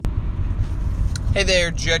Hey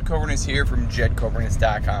there, Jed Coverness here from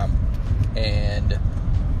JedCoverness.com, and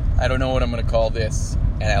I don't know what I'm going to call this,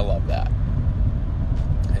 and I love that.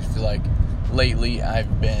 I just feel like lately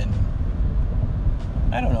I've been,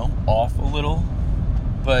 off a little,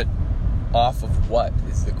 but off of what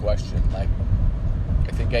is the question? Like,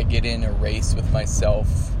 I think I get in a race with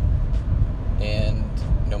myself, and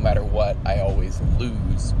no matter what, I always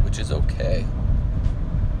lose, which is okay,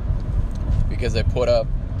 because I put up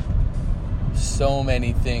so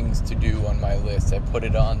many things to do on my list. I put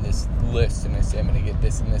it on this list and I say I'm going to get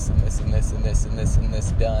this and this and this and this and this and this and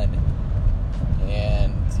this done.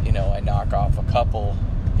 And, I knock off a couple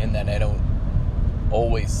and then I don't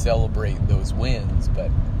always celebrate those wins,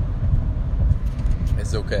 but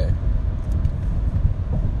it's okay.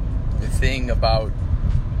 The thing about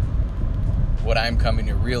what I'm coming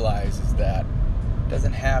to realize is that it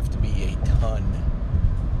doesn't have to be a ton.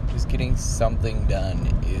 Just getting something done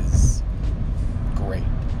is great.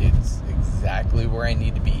 It's exactly where I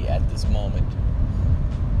need to be at this moment.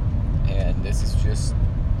 And this is just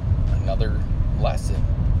another lesson.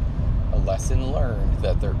 A lesson learned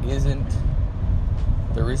that there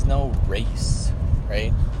is no race,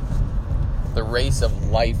 right? The race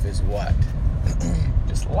of life is what?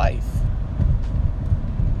 Just life.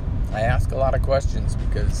 I ask a lot of questions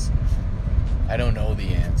because I don't know the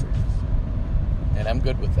answers. And I'm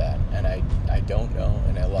good with that. And I don't know,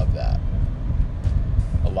 and I love that.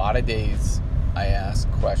 A lot of days I ask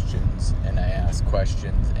questions and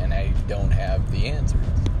I don't have the answers.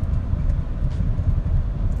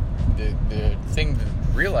 The thing to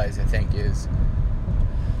realize, I think, is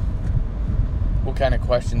what kind of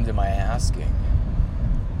questions am I asking?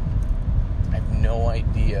 I have no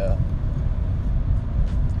idea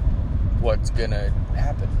what's gonna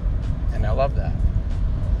happen, and I love that.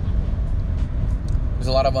 There's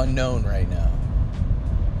a lot of unknown right now,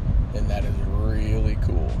 and that is really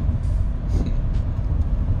cool.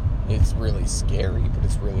 It's really scary, but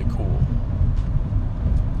it's really cool.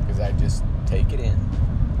 Because I just take it in,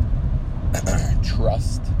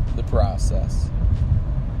 trust the process,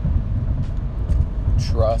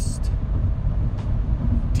 trust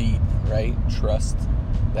deep, right? Trust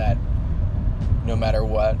that no matter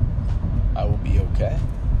what, I will be okay.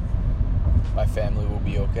 My family will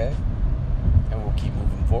be okay, and we'll keep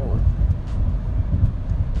moving forward.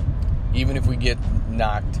 Even if we get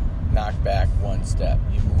knocked back one step,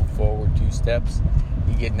 you move forward 2 steps,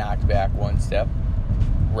 you get knocked back 1 step,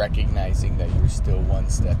 recognizing that you're still 1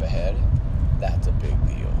 step ahead, that's a big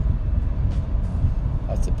deal.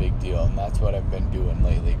 That's a big deal, and that's what I've been doing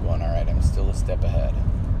lately, going, all right, I'm still a step ahead.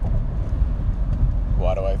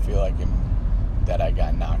 Why do I feel like that I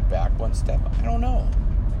got knocked back 1 step? I don't know.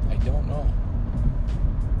 I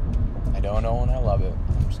don't know, and I love it.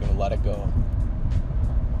 I'm just going to let it go.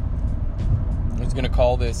 I was going to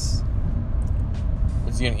call this,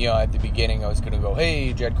 at the beginning I was going to go,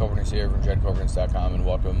 hey, Jed Coverness here from JedCoverness.com, and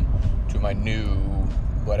welcome to my new,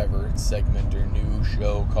 segment or new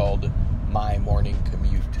show called My Morning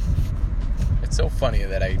Commute. It's so funny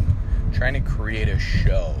that I'm trying to create a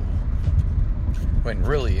show when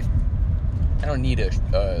really I don't need a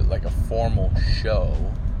formal show.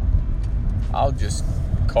 I'll just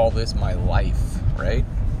call this my life, right?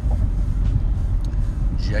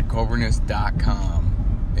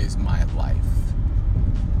 JedCoverness.com is my life.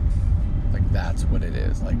 Like, that's what it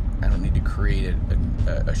is. Like, I don't need to create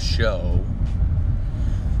a show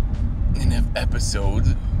and have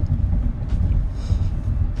episodes.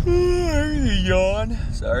 Yawn.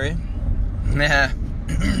 Sorry. Nah.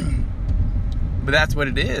 But that's what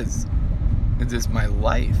it is. It's just my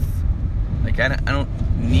life. Like, I don't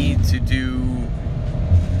need to do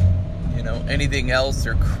anything else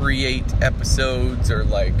or create episodes or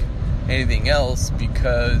anything else,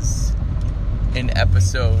 because an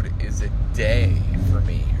episode is a day for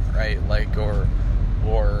me, right?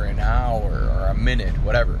 Or an hour or a minute,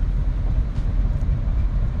 whatever.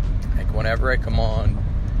 Like, whenever I come on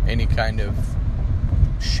any kind of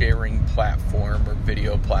sharing platform or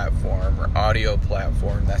video platform or audio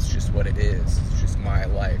platform, that's just what it is. It's just my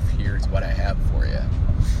life. Here's what I have for you.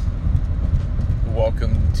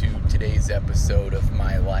 Welcome to today's episode of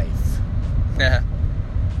my life. That's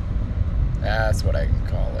what I can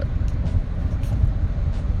call it.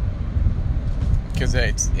 Because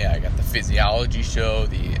I got the physiology show,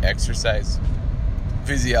 the exercise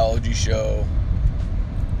physiology show,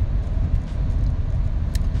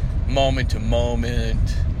 moment to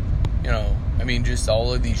moment, just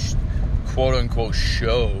all of these quote unquote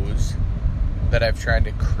shows that I've tried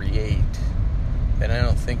to create. And I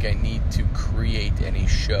don't think I need to create any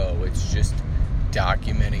show. It's just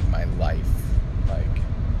documenting my life. Like,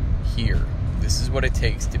 here, this This is what it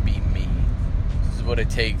takes to be me. This is what it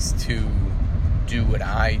takes to do what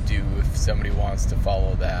I do if somebody wants to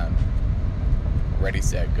follow that. Ready,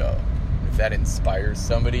 set, go. If that inspires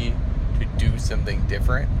somebody to do something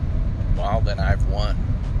different, well, then I've won.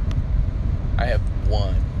 I have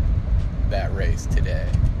won that race today.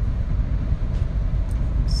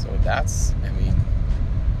 So this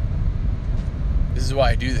is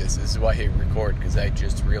why I do this. This is why I record, because I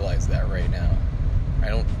just realized that right now. I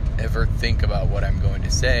don't ever think about what I'm going to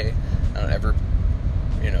say. I don't ever,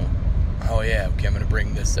 oh yeah, okay, I'm going to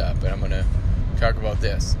bring this up and I'm going to talk about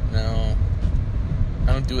this. No,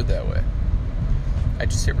 I don't do it that way. I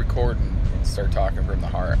just hit record and start talking from the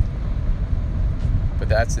heart.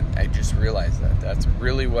 But I just realized that. That's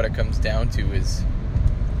really what it comes down to, is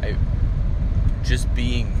just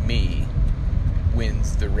being me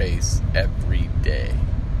wins the race every day.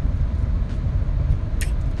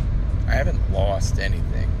 I haven't lost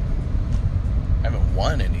anything. I haven't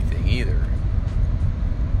won anything either.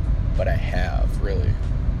 But I have, really.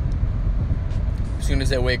 As soon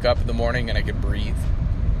as I wake up in the morning and I can breathe,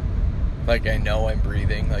 like I know I'm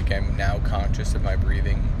breathing, like I'm now conscious of my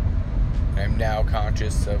breathing, I'm now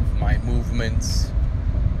conscious of my movements,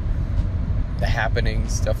 the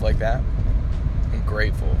happenings, stuff like that, I'm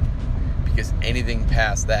grateful. Because anything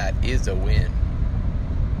past that is a win.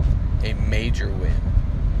 A major win.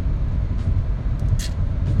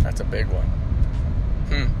 That's a big one.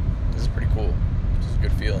 This is pretty cool. This is a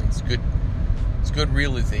good feeling. It's good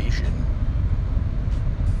realization.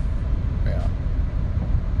 Yeah.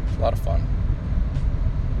 It's a lot of fun.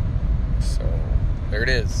 So, there it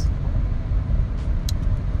is.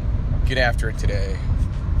 Get after it today.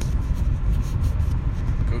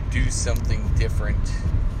 Go do something different.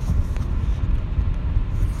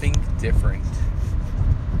 Think different.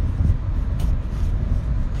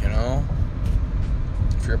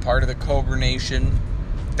 If you're a part of the Cobra Nation,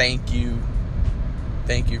 thank you.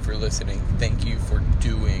 Thank you for listening. Thank you for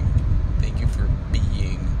doing. Thank you for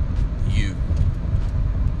being you.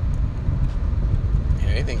 And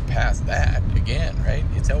anything past that, again, right?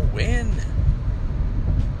 It's a win.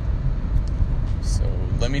 So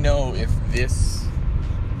let me know if this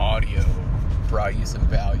audio brought you some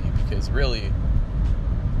value, because really,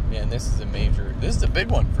 man, this is a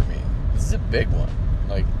big one for me. This is a big one.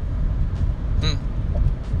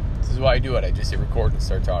 This is why I do it. I just hit record and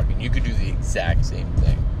start talking. You could do the exact same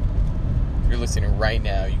thing. If you're listening right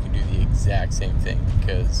now, you can do the exact same thing,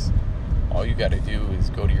 because all you got to do is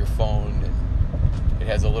go to your phone and it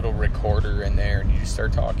has a little recorder in there and you just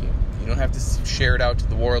start talking. You don't have to share it out to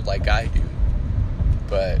the world like I do,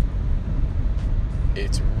 but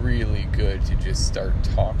it's really good to just start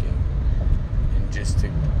talking and just to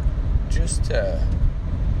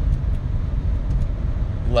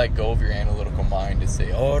let go of your analytical mind to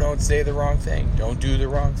say, oh, don't say the wrong thing, don't do the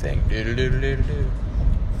wrong thing,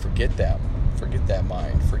 forget that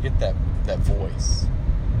mind, forget that voice.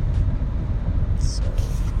 So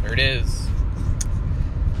there it is.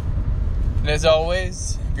 And as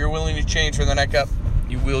always, if you're willing to change from the neck up,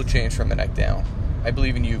 you will change from the neck down. I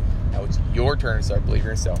believe in you. Now it's your turn to start believing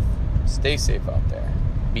in yourself. Stay safe out there.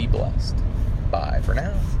 Be blessed. Bye for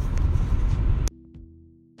now.